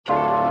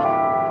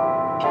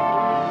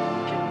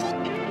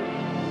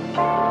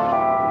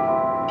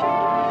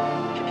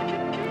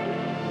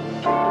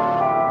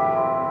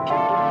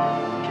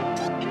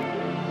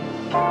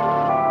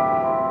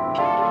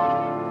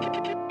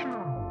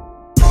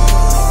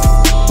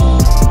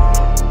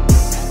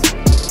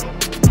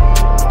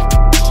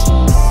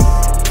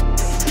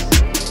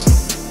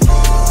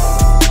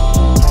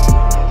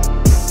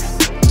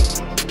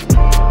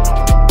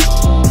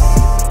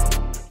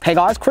Hey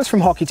guys, Chris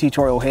from Hockey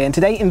Tutorial here, and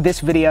today in this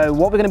video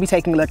what we're going to be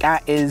taking a look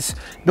at is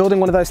building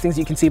one of those things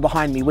you can see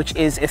behind me, which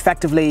is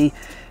effectively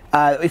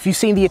if you've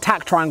seen the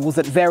attack triangles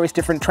that various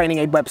different training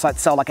aid websites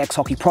sell, like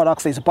X-Hockey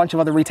products, there's a bunch of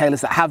other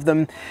retailers that have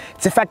them.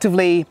 It's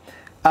effectively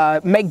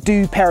make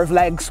do pair of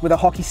legs with a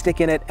hockey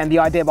stick in it, and the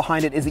idea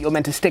behind it is that you're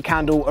meant to stick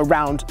handle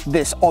around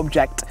this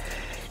object,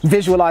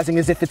 visualizing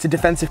as if it's a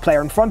defensive player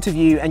in front of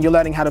you, and you're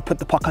learning how to put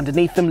the puck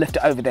underneath them, lift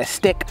it over their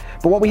stick.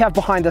 But what we have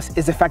behind us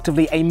is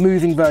effectively a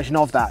moving version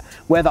of that,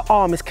 where the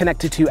arm is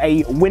connected to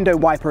a window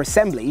wiper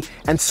assembly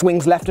and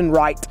swings left and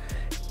right,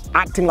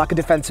 acting like a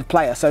defensive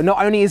player. So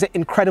not only is it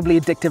incredibly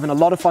addictive and a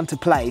lot of fun to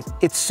play,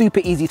 it's super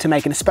easy to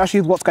make, and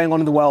especially with what's going on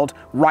in the world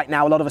right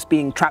now, a lot of us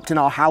being trapped in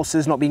our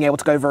houses, not being able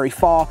to go very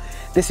far.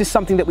 This is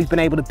something that we've been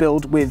able to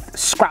build with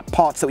scrap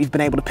parts that we've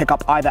been able to pick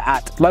up either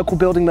at local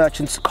building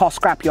merchants, car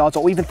scrap yards,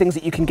 or even things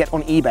that you can get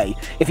on eBay.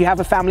 If you have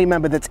a family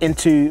member that's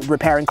into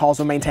repairing cars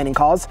or maintaining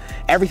cars,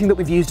 everything that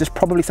we've used is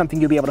probably something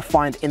you'll be able to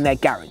find in their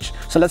garage.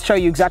 So let's show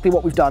you exactly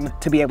what we've done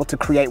to be able to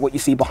create what you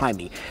see behind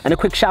me. And a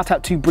quick shout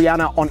out to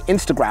Brianna on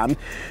Instagram,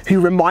 who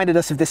reminded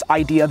us of this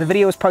idea. The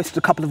video was posted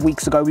a couple of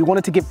weeks ago. We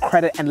wanted to give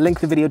credit and link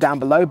the video down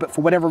below, but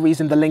for whatever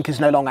reason, the link is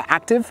no longer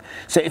active.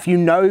 So if you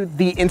know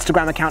the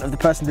Instagram account of the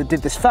person that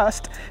did this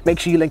first, make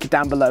sure you link it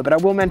down below. But I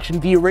will mention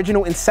the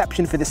original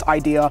inception for this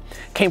idea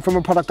came from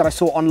a product that I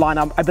saw online.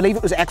 I believe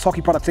it was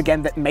X-Hockey products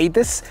again that made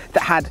this,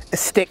 that had a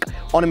stick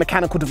on a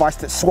mechanical device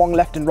that swung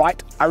left and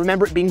right. I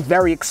remember it being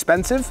very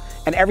expensive,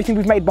 and everything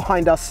we've made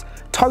behind us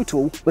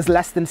total was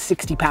less than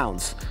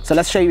 £60. So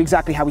let's show you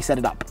exactly how we set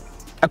it up.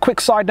 A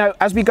quick side note,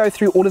 as we go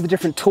through all of the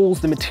different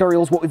tools, the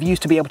materials, what we've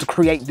used to be able to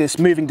create this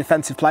moving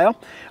defensive player,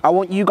 I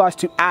want you guys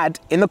to add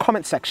in the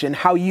comment section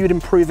how you'd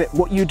improve it,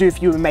 what you do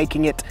if you were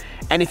making it,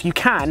 and if you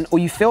can, or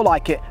you feel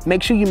like it,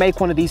 make sure you make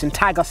one of these and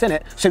tag us in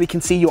it so we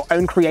can see your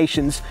own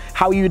creations,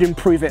 how you'd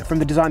improve it from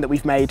the design that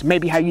we've made,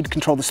 maybe how you'd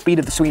control the speed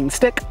of the swinging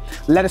stick.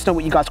 Let us know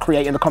what you guys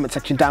create in the comment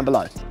section down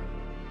below.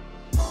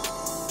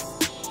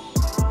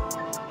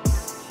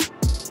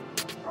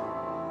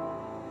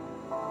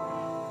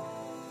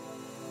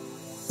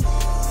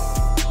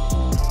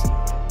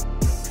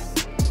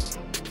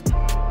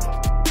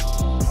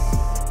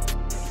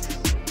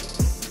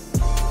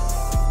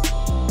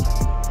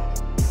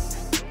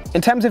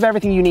 In terms of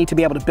everything you need to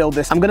be able to build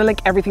this, I'm going to link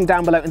everything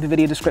down below in the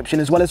video description,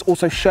 as well as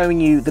also showing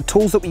you the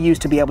tools that we use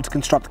to be able to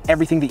construct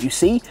everything that you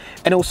see,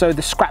 and also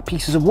the scrap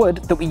pieces of wood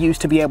that we use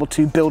to be able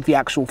to build the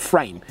actual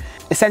frame.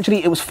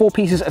 Essentially, it was 4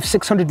 pieces of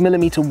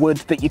 600mm wood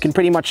that you can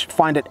pretty much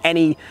find at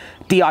any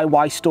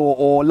DIY store,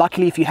 or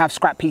luckily if you have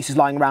scrap pieces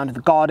lying around in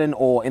the garden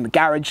or in the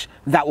garage,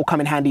 that will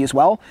come in handy as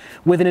well,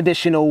 with an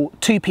additional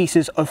 2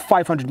 pieces of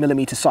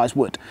 500mm size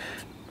wood.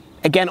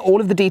 Again, all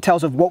of the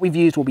details of what we've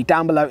used will be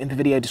down below in the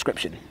video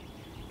description.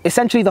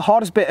 Essentially, the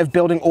hardest bit of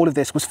building all of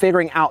this was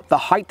figuring out the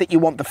height that you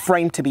want the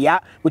frame to be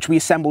at, which we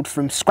assembled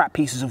from scrap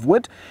pieces of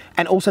wood,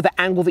 and also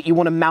the angle that you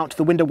want to mount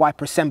the window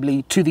wiper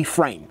assembly to the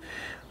frame.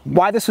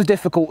 Why this was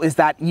difficult is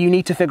that you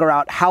need to figure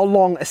out how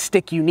long a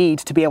stick you need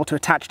to be able to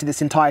attach to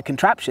this entire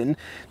contraption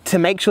to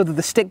make sure that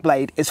the stick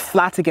blade is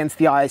flat against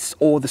the ice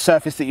or the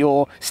surface that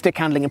you're stick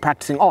handling and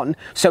practicing on,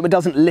 so it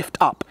doesn't lift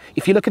up.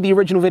 If you look at the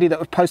original video that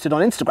was posted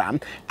on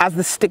Instagram, as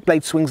the stick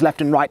blade swings left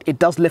and right, it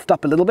does lift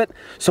up a little bit.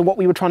 So what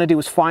we were trying to do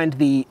was find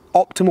the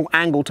optimal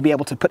angle to be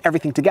able to put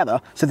everything together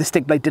so the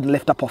stick blade didn't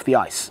lift up off the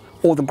ice,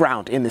 or the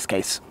ground in this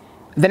case.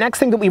 The next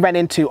thing that we ran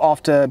into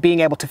after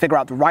being able to figure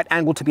out the right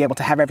angle to be able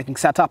to have everything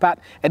set up at,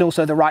 and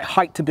also the right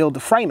height to build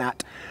the frame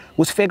at,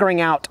 was figuring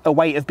out a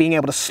way of being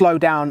able to slow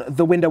down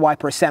the window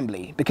wiper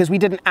assembly, because we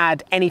didn't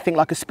add anything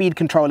like a speed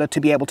controller to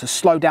be able to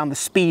slow down the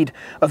speed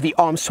of the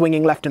arm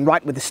swinging left and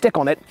right with the stick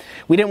on it.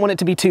 We didn't want it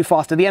to be too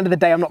fast. At the end of the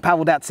day, I'm not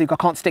Pavel Datsuk, I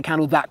can't stick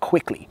handle that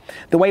quickly.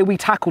 The way we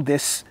tackled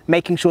this,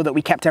 making sure that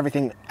we kept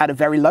everything at a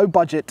very low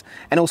budget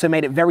and also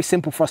made it very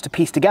simple for us to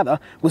piece together,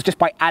 was just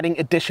by adding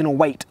additional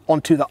weight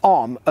onto the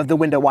arm of the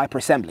window wiper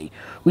assembly.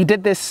 We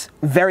did this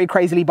very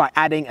crazily by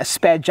adding a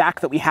spare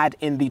jack that we had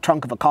in the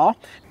trunk of a car.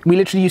 We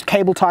literally used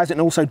cable ties and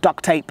also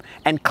duct tape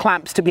and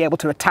clamps to be able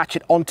to attach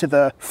it onto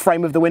the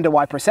frame of the window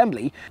wiper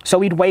assembly, so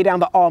we'd weigh down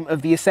the arm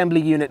of the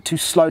assembly unit to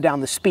slow down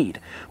the speed.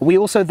 We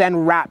also then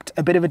wrapped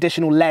a bit of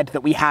additional lead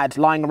that we had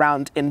lying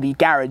around in the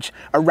garage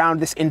around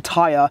this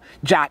entire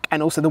jack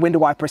and also the window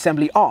wiper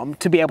assembly arm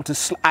to be able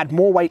to add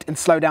more weight and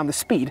slow down the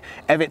speed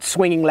of it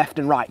swinging left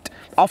and right.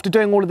 After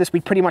doing all of this,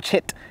 we pretty much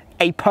hit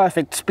a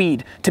perfect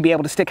speed to be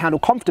able to stick handle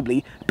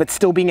comfortably, but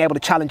still being able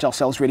to challenge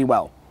ourselves really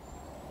well.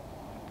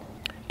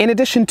 In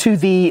addition to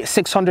the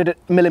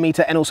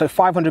 600mm and also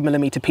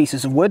 500mm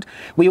pieces of wood,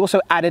 we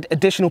also added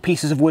additional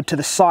pieces of wood to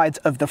the sides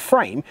of the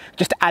frame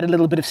just to add a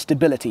little bit of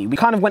stability. We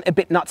kind of went a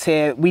bit nuts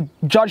here. We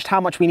judged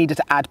how much we needed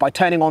to add by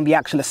turning on the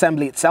actual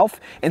assembly itself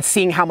and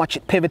seeing how much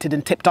it pivoted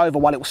and tipped over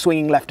while it was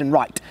swinging left and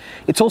right.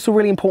 It's also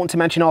really important to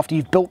mention, after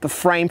you've built the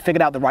frame,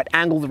 figured out the right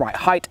angle, the right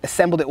height,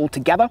 assembled it all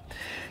together,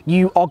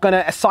 you are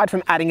gonna, aside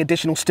from adding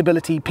additional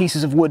stability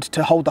pieces of wood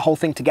to hold the whole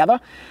thing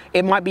together,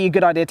 it might be a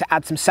good idea to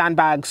add some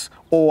sandbags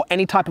or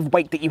any type of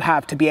weight that you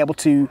have to be able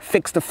to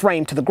fix the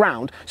frame to the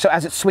ground, so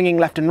as it's swinging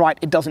left and right,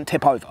 it doesn't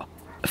tip over.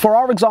 For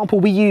our example,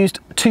 we used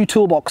 2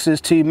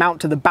 toolboxes to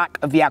mount to the back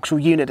of the actual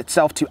unit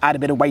itself to add a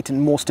bit of weight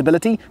and more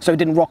stability, so it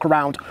didn't rock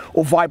around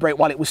or vibrate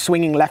while it was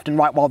swinging left and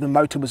right while the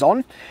motor was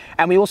on.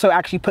 And we also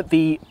actually put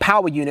the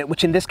power unit,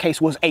 which in this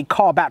case was a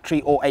car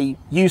battery or a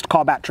used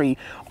car battery,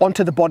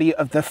 onto the body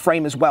of the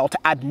frame as well to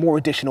add more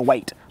additional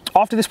weight.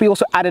 After this, we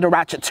also added a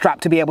ratchet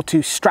strap to be able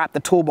to strap the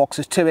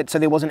toolboxes to it so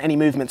there wasn't any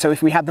movement. So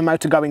if we had the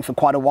motor going for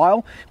quite a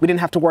while, we didn't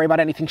have to worry about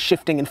anything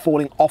shifting and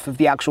falling off of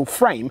the actual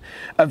frame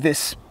of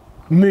this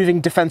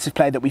moving defensive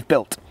player that we've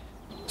built.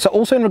 So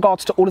also in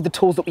regards to all of the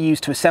tools that we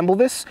used to assemble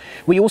this,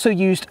 we also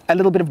used a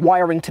little bit of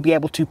wiring to be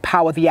able to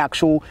power the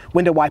actual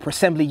window wiper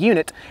assembly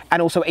unit,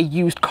 and also a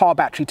used car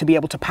battery to be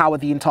able to power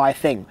the entire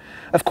thing.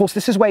 Of course,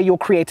 this is where your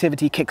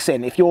creativity kicks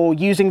in. If you're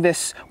using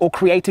this or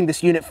creating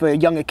this unit for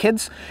younger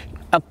kids,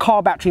 a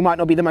car battery might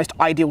not be the most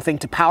ideal thing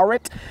to power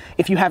it.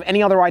 If you have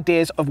any other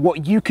ideas of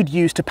what you could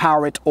use to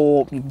power it,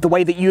 or the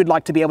way that you'd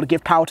like to be able to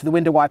give power to the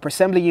window wiper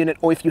assembly unit,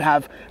 or if you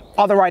have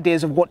other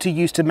ideas of what to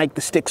use to make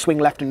the stick swing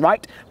left and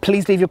right,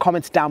 please leave your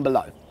comments down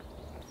below.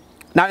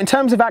 Now, in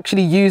terms of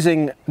actually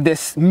using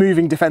this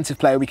moving defensive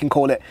player, we can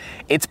call it,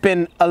 it's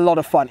been a lot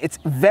of fun. It's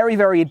very,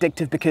 very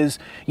addictive because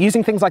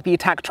using things like the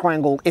attack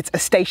triangle, it's a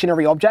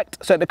stationary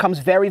object, so it becomes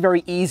very,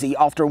 very easy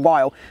after a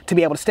while to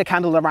be able to stick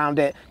handle around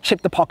it,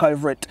 chip the puck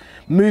over it,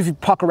 move the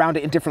puck around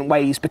it in different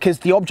ways. Because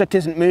the object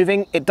isn't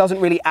moving, it doesn't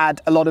really add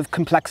a lot of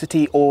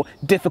complexity or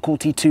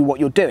difficulty to what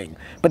you're doing.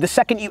 But the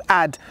second you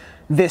add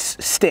this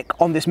stick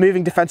on this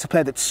moving defensive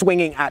player that's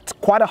swinging at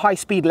quite a high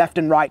speed left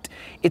and right,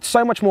 it's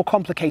so much more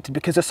complicated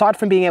because aside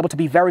from being able to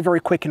be very, very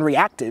quick and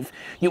reactive,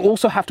 you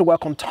also have to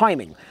work on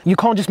timing. You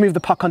can't just move the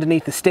puck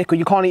underneath the stick, or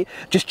you can't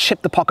just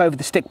chip the puck over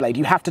the stick blade.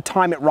 You have to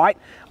time it right.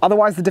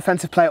 Otherwise, the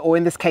defensive player, or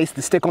in this case,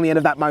 the stick on the end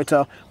of that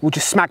motor, will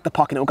just smack the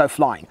puck and it'll go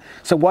flying.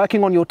 So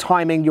working on your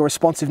timing, your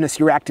responsiveness,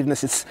 your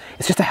reactiveness, it's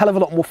just a hell of a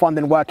lot more fun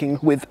than working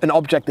with an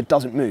object that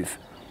doesn't move.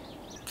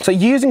 So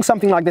using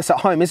something like this at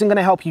home isn't going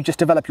to help you just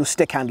develop your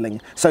stick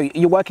handling. So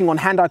you're working on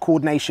hand-eye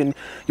coordination,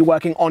 you're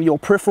working on your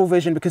peripheral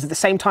vision, because at the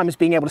same time as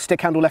being able to stick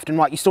handle left and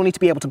right, you still need to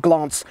be able to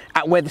glance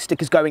at where the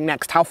stick is going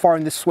next, how far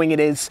in the swing it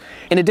is.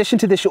 In addition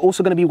to this, you're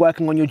also going to be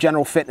working on your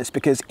general fitness,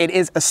 because it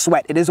is a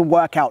sweat, it is a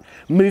workout,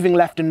 moving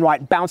left and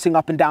right, bouncing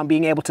up and down,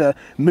 being able to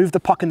move the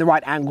puck in the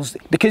right angles.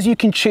 Because you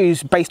can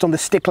choose based on the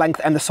stick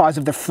length and the size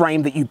of the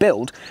frame that you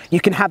build, you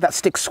can have that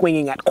stick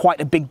swinging at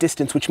quite a big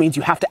distance, which means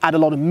you have to add a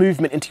lot of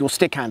movement into your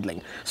stick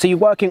handling. So you're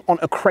working on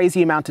a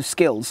crazy amount of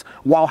skills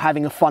while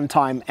having a fun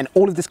time, and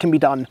all of this can be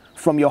done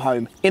from your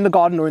home, in the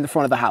garden or in the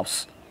front of the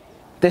house.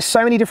 There's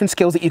so many different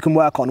skills that you can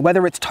work on,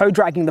 whether it's toe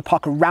dragging the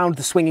puck around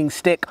the swinging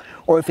stick,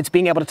 or if it's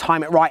being able to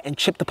time it right and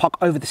chip the puck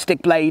over the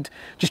stick blade,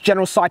 just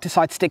general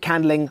side-to-side stick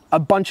handling, a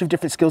bunch of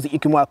different skills that you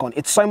can work on.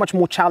 It's so much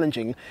more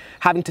challenging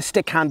having to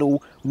stick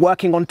handle,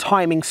 working on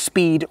timing,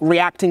 speed,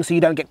 reacting so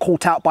you don't get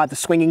caught out by the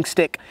swinging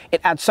stick. It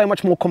adds so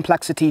much more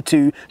complexity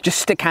to just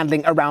stick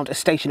handling around a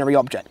stationary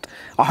object.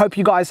 I hope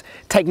you guys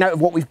take note of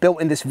what we've built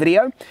in this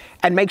video,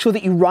 and make sure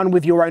that you run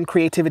with your own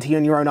creativity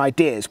and your own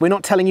ideas. We're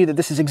not telling you that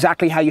this is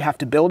exactly how you have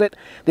to build it.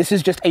 This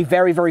is just a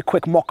very, very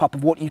quick mock-up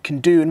of what you can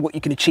do and what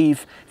you can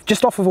achieve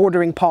just off of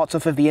ordering parts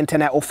off of the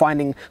internet or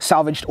finding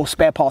salvaged or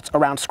spare parts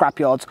around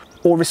scrapyards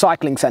or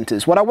recycling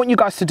centers. What I want you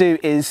guys to do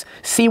is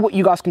see what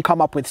you guys can come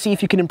up with, see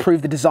if you can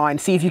improve the design,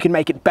 see if you can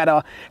make it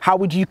better. How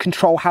would you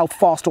control how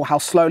fast or how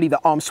slowly the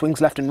arm swings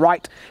left and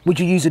right? Would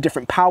you use a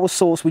different power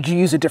source? Would you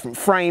use a different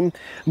frame?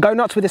 Go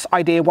nuts with this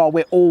idea while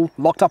we're all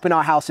locked up in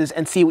our houses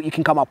and see what you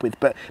can come up with.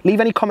 But leave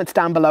any comments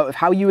down below of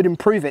how you would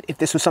improve it if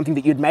this was something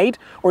that you'd made,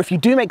 or if you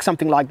do make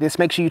something like this,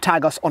 make sure you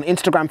tag us on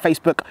Instagram,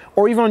 Facebook,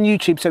 or even on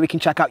YouTube so we can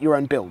check out your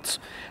own builds.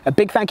 A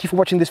big thank you for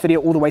watching this video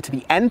all the way to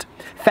the end.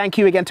 Thank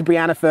you again to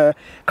Brianna for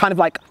kind of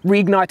like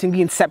reigniting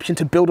the inception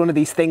to build one of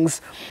these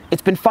things.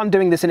 It's been fun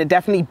doing this, and it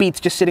definitely beats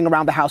just sitting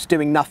around the house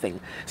doing nothing.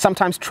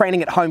 Sometimes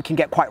training at home can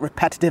get quite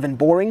repetitive and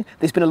boring.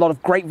 There's been a lot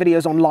of great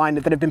videos online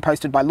that have been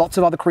posted by lots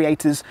of other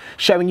creators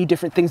showing you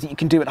different things that you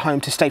can do at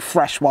home to stay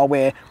fresh while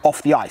we're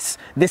off the ice.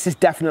 This is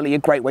definitely a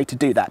great way to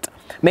do that.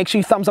 Make sure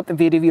you thumbs up the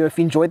video if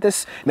you enjoyed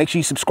this. Make sure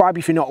you subscribe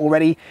if you're not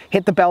already.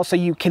 Hit the bell so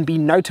you can be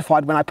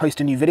notified when I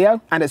post a new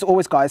video. And as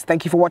always, guys,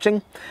 thank you for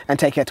watching, and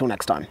take care till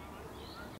next time.